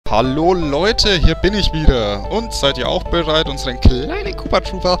Hallo Leute, hier bin ich wieder. Und seid ihr auch bereit, unseren kleinen Koopa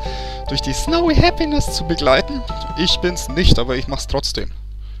durch die Snowy Happiness zu begleiten? Ich bin's nicht, aber ich mach's trotzdem.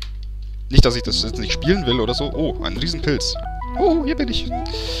 Nicht, dass ich das jetzt nicht spielen will oder so. Oh, ein Riesenpilz. Oh, hier bin ich.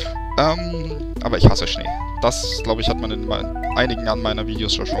 Aber ich hasse Schnee. Das, glaube ich, hat man in einigen an meiner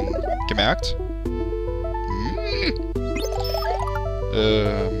Videos schon gemerkt.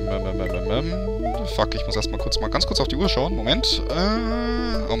 Fuck, ich muss erstmal ganz kurz auf die Uhr schauen. Moment.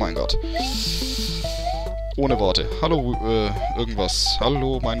 Oh mein Gott. Ohne Worte. Hallo, irgendwas.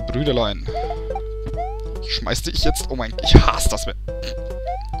 Hallo, mein Brüderlein. Ich schmeiß dich jetzt... Oh mein... Ich hasse das.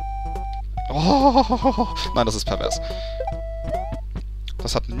 Oh, nein, das ist pervers.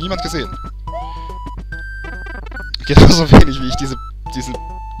 Das hat niemand gesehen. Genauso wenig, wie ich diese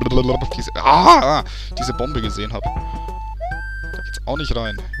Bombe gesehen habe. Da geht's auch nicht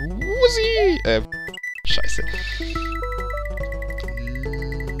rein. Scheiße.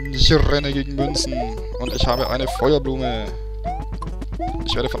 Ich renne gegen Münzen. Und ich habe eine Feuerblume.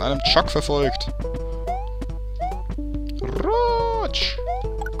 Ich werde von einem Chuck verfolgt. Rutsch.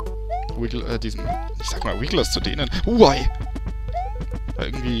 Ich sag mal Wigglers zu denen.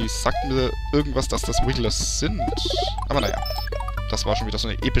 Irgendwie sagt mir irgendwas, dass das Wigglers sind. Aber naja. Das war schon wieder so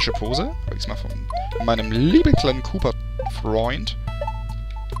eine epische Pose. Sag ich's mal von meinem lieben kleinen Koopafreund.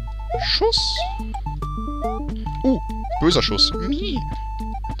 Schuss. Böser Schuss.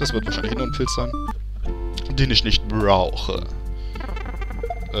 Das wird wahrscheinlich nur ein Pilz sein, den ich nicht brauche.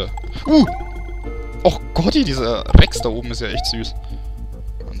 Och Gotti, dieser Rex da oben ist ja echt süß.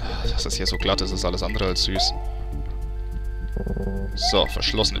 Und dass das hier so glatt ist, ist alles andere als süß. So,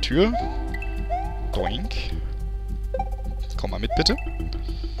 verschlossene Tür. Doink. Komm mal mit, bitte.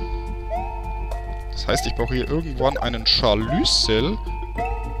 Das heißt, ich brauche hier irgendwann einen Scharlüssel.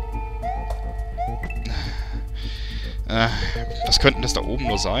 Was könnte das da oben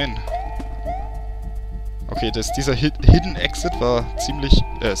nur sein? Okay, dieser Hidden Exit war ziemlich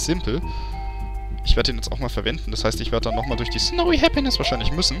simpel. Ich werde ihn jetzt auch mal verwenden. Das heißt, ich werde dann nochmal durch die Snowy Happiness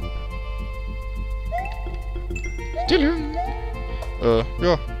wahrscheinlich müssen.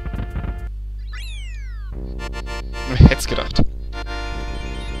 Ja. Hätt's gedacht.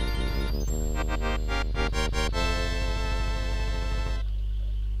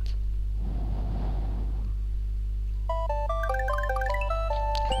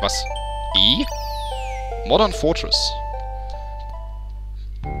 Was? E? Modern Fortress.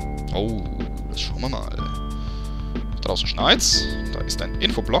 Oh, das schauen wir mal. Draußen schneit's. Da ist ein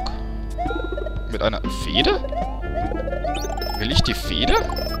Infoblock. Mit einer Feder? Will ich die Feder?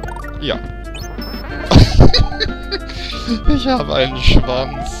 Ja. Ich habe einen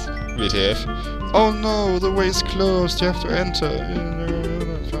Schwanz. WTF. Oh no, the way is closed. You have to enter.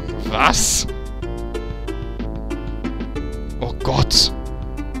 Was? Oh Gott.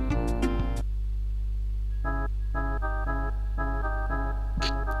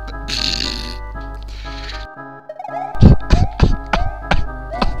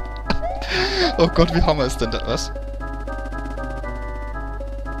 Oh Gott, wie hammer ist denn das?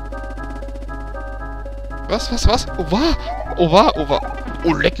 Was?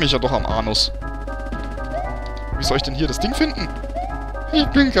 Oh, leck mich ja doch am Anus. Wie soll ich denn hier das Ding finden? Ich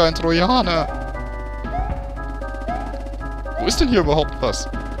bin kein Trojaner. Wo ist denn hier überhaupt was?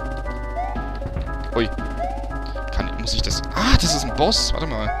 Ui. Muss ich das... Ah, das ist ein Boss. Warte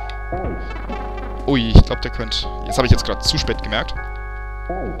mal. Ui, ich glaube, der könnte... Jetzt habe ich jetzt gerade zu spät gemerkt.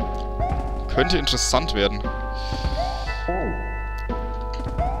 Könnte interessant werden.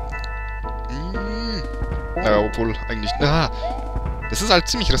 Naja, obwohl eigentlich... das ist halt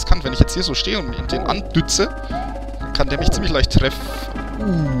ziemlich riskant, wenn ich jetzt hier so stehe und den andütze. Dann kann der mich ziemlich leicht treffen.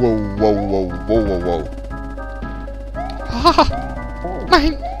 Wow.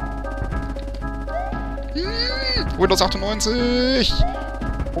 Nein! Windows 98!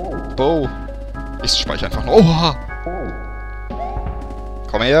 Bow. Ich speichere einfach nur. Oha!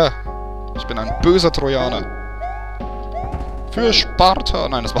 Komm her! Ich bin ein böser Trojaner. Für Sparta.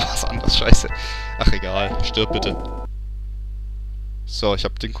 Nein, das war was anderes. Scheiße. Ach, egal. Stirb bitte. So, ich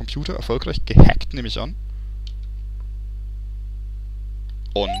habe den Computer erfolgreich gehackt, nehme ich an.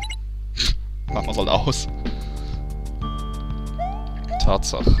 Und machen wir es halt aus.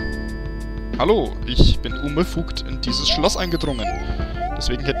 Tatsache. Hallo, ich bin unbefugt in dieses Schloss eingedrungen.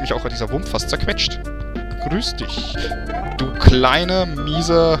 Deswegen hätte mich auch dieser Wump fast zerquetscht. Grüß dich, du kleiner,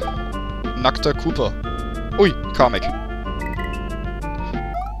 mieser, nackter Koopa. Ui, Kamek.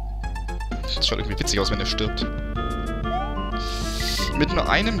 Das schaut irgendwie witzig aus, wenn er stirbt. Mit nur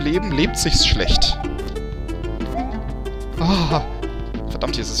einem Leben lebt sich's schlecht. Ah,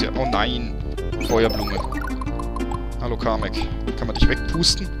 verdammt, hier ist es ja... Oh nein, Feuerblume. Hallo Kamek. Kann man dich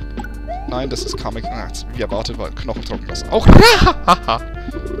wegpusten? Nein, das ist Comic. Wie erwartet, weil Knochen trocken das auch.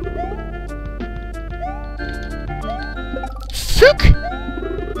 Fück!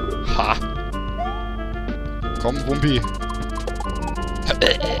 Ha! Komm, Wumpi.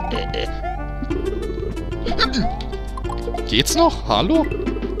 Geht's noch? Hallo?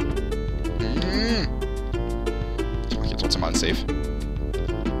 Ich mach hier trotzdem mal ein Save.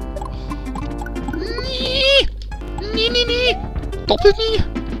 Nie. Doppelnie.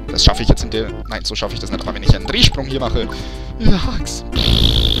 Das schaffe ich jetzt in der... Nein, so schaffe ich das nicht. Aber wenn ich einen Drehsprung hier mache... Lachs.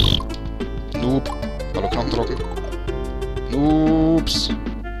 Noob. Hallo, Knochentrocken. Noobs.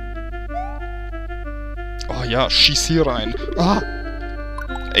 Oh ja, schieß hier rein. Ah.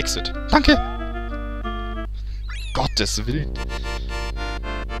 Exit. Danke. Gottes Willen.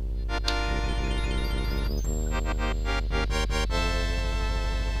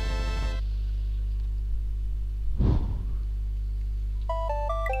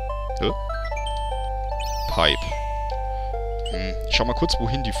 Pipe. Ich schau mal kurz,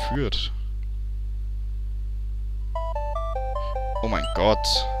 wohin die führt. Oh mein Gott.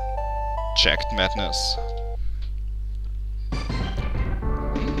 Jacked Madness.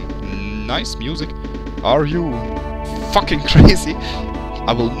 Nice music. Are you fucking crazy?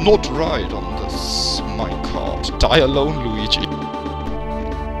 I will not ride on this minecart. Die alone, Luigi.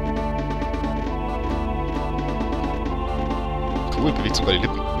 Cool, bewegt sogar die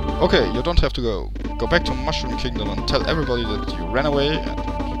Lippen. Okay, you don't have to go. Go back to Mushroom Kingdom and tell everybody that you ran away and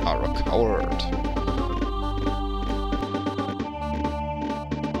are a coward.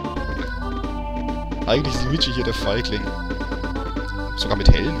 Eigentlich ist Luigi hier der Feigling. Sogar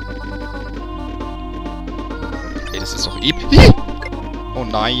mit Helm. Ey, das ist doch episch. Oh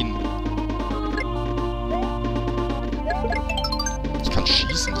nein. Ich kann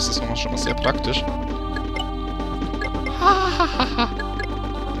schießen, das ist nochmal schon mal sehr praktisch. Hahaha.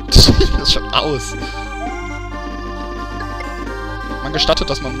 Das schaut aus. Man gestattet,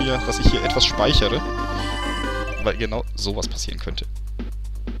 dass ich hier etwas speichere. Weil genau sowas passieren könnte.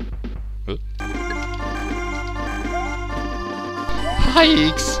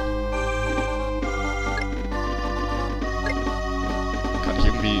 Hikes! Kann ich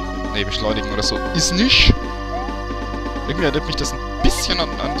irgendwie... Nee, beschleunigen oder so. Ist nicht. Irgendwie erinnert mich das ein bisschen an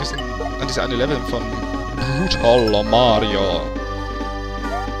diese eine Level von Brutal Mario.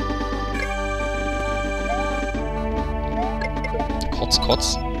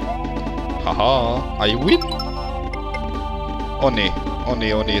 Kotz. Haha, I win. Oh nee,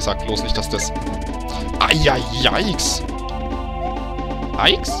 sag bloß nicht, dass das... Yikes.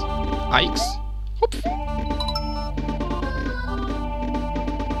 Ikes. Hupf.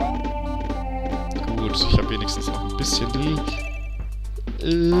 Gut, ich habe wenigstens noch ein bisschen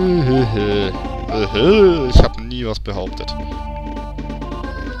Ich habe nie was behauptet.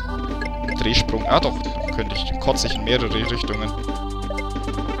 Drehsprung. Ah doch, könnte ich. Kotze ich in mehrere Richtungen.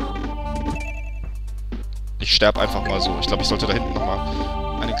 Ich sterbe einfach mal so. Ich glaube, ich sollte da hinten nochmal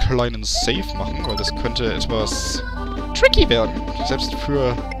einen kleinen Save machen, weil das könnte etwas tricky werden. Selbst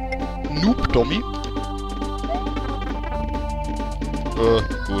für Noob-Dommy.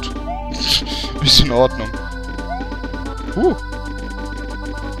 Gut. Ist in Ordnung.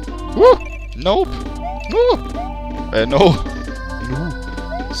 Nope. No.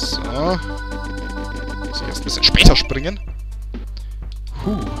 So. Muss ich erst ein bisschen später springen.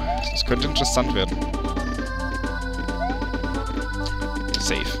 Das könnte interessant werden.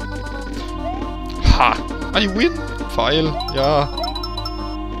 Safe. Ha! I win! Pfeil, ja.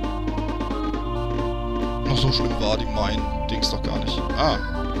 Noch so schlimm war die Dings doch gar nicht. Ah.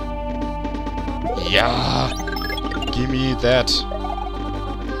 Ja! Gimme that.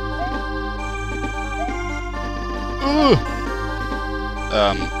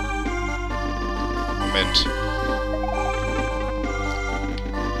 Moment.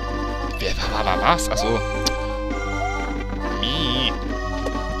 Was? Also.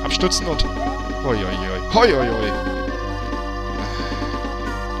 Abstützen und... Hoi.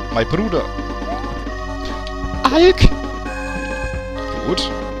 Mein Bruder. Hulk.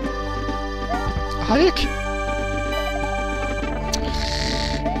 Gut. Hulk.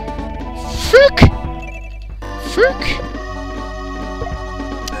 Fück.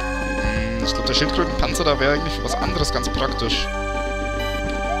 Ich glaube, der Schildkrötenpanzer da wäre eigentlich für was anderes ganz praktisch.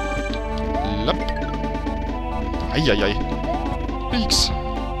 Lapp. Eieiei. Pieks.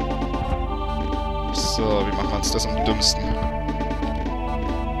 So, wie machen wir uns das am dümmsten?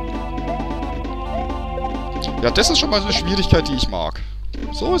 Ja, das ist schon mal eine Schwierigkeit, die ich mag.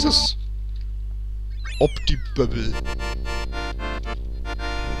 So ist es. Opti-Bubble.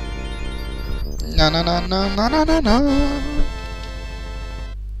 Na.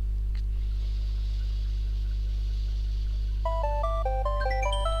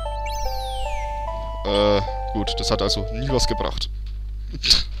 Gut, das hat also nie was gebracht.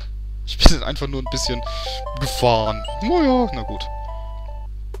 Ich bin einfach nur ein bisschen gefahren. Naja, na gut.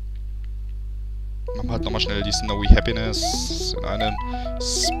 Machen wir halt nochmal schnell die Snowy Happiness in einem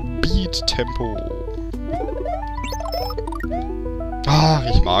Speed-Tempo. Ach,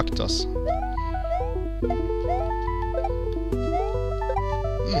 ich mag das.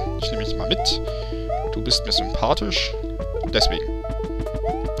 Ich nehme dich mal mit. Du bist mir sympathisch. Deswegen.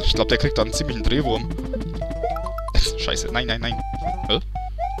 Ich glaube, der kriegt da einen ziemlichen Drehwurm. Scheiße. Nein, nein, nein. Hä?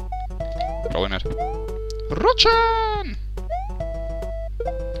 Brauche ich nicht. Rutschen!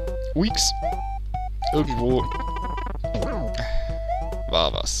 Uix. Irgendwo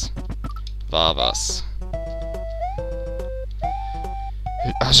war was. War was.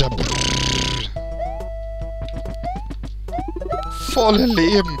 Volle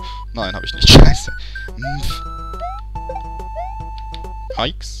Leben. Nein, habe ich nicht. Scheiße.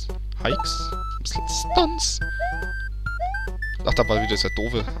 Hikes. Hikes. Ein bisschen Stunts. Ach, da war wieder dieser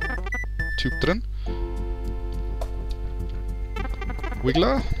doofe Typ drin.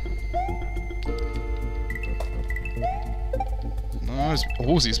 Wiggler. Na,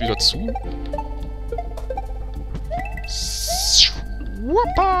 oh, sie ist wieder zu.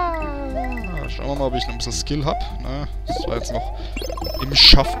 Schwuppa! Schauen wir mal, ob ich noch ein bisschen Skill habe. Na, das war jetzt noch im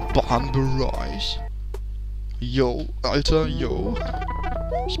schaffbaren Bereich. Yo, Alter, yo.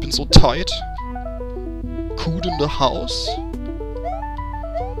 Ich bin so tight. Cool in the house.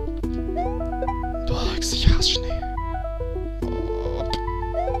 Boah, ich hasse Schnee.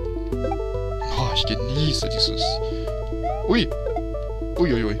 Oh, ich genieße dieses... Ui.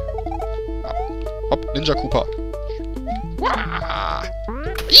 Uiuiui. Hopp, Ninja Koopa.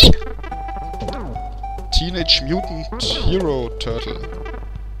 Teenage Mutant Hero Turtle.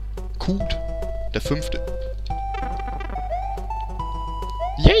 Coot. Der 5.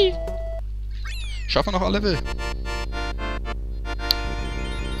 Yay! Schaffen wir noch alle Level.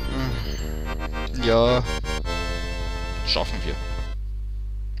 Ja. Schaffen wir.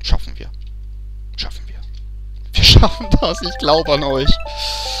 Schaffen wir. Schaffen wir. Wir schaffen das. Ich glaube an euch.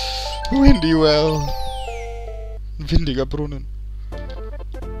 Windy Well. Windiger Brunnen.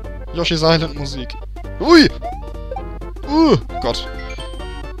 Yoshi's Island Musik. Ui! Gott.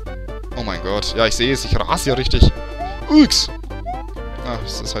 Oh mein Gott. Ja, ich sehe es. Ich rase ja richtig. Ux! Ah,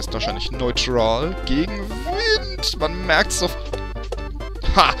 das heißt wahrscheinlich neutral gegen Wind. Man merkt's auf...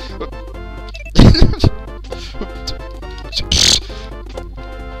 Ha!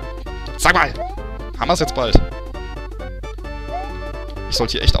 Sag mal! Haben wir's jetzt bald? Ich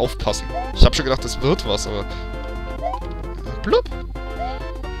sollte hier echt aufpassen. Ich habe schon gedacht, das wird was, aber... Blub!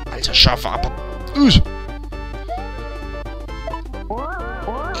 Alter Schaffe ab!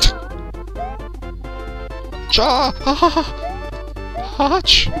 Tja!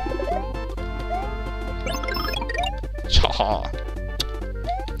 Hatsch! Tja!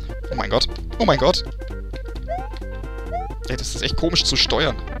 Oh mein Gott! Oh mein Gott! Ey, das ist echt komisch zu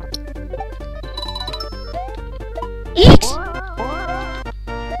steuern. X!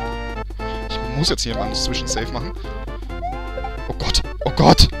 Ich muss jetzt hier mal einen Zwischensave machen. Oh Gott! Oh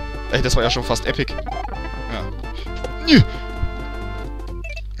Gott! Ey, das war ja schon fast epic. Ja.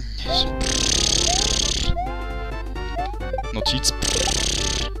 Notiz.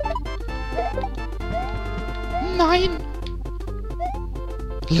 Nein!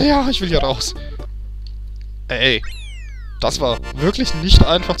 Ja, ich will hier raus. Ey, das war wirklich nicht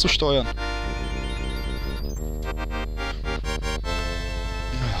einfach zu steuern.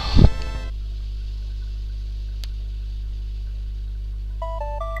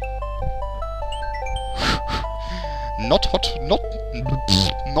 Not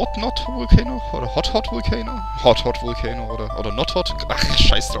Volcano? Oder Hot Volcano? Hot Volcano oder Not Hot? Ach,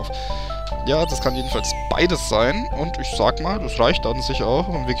 scheiß drauf. Ja, das kann jedenfalls beides sein. Und ich sag mal, das reicht dann sicher auch.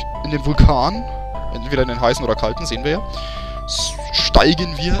 In den Vulkan, entweder in den heißen oder kalten, sehen wir ja,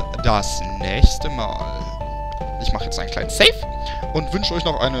 steigen wir das nächste Mal. Ich mache jetzt einen kleinen Save und wünsche euch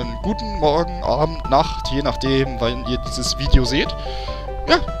noch einen guten Morgen, Abend, Nacht, je nachdem, wann ihr dieses Video seht.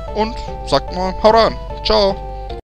 Ja, und sagt mal, hau rein. Ciao.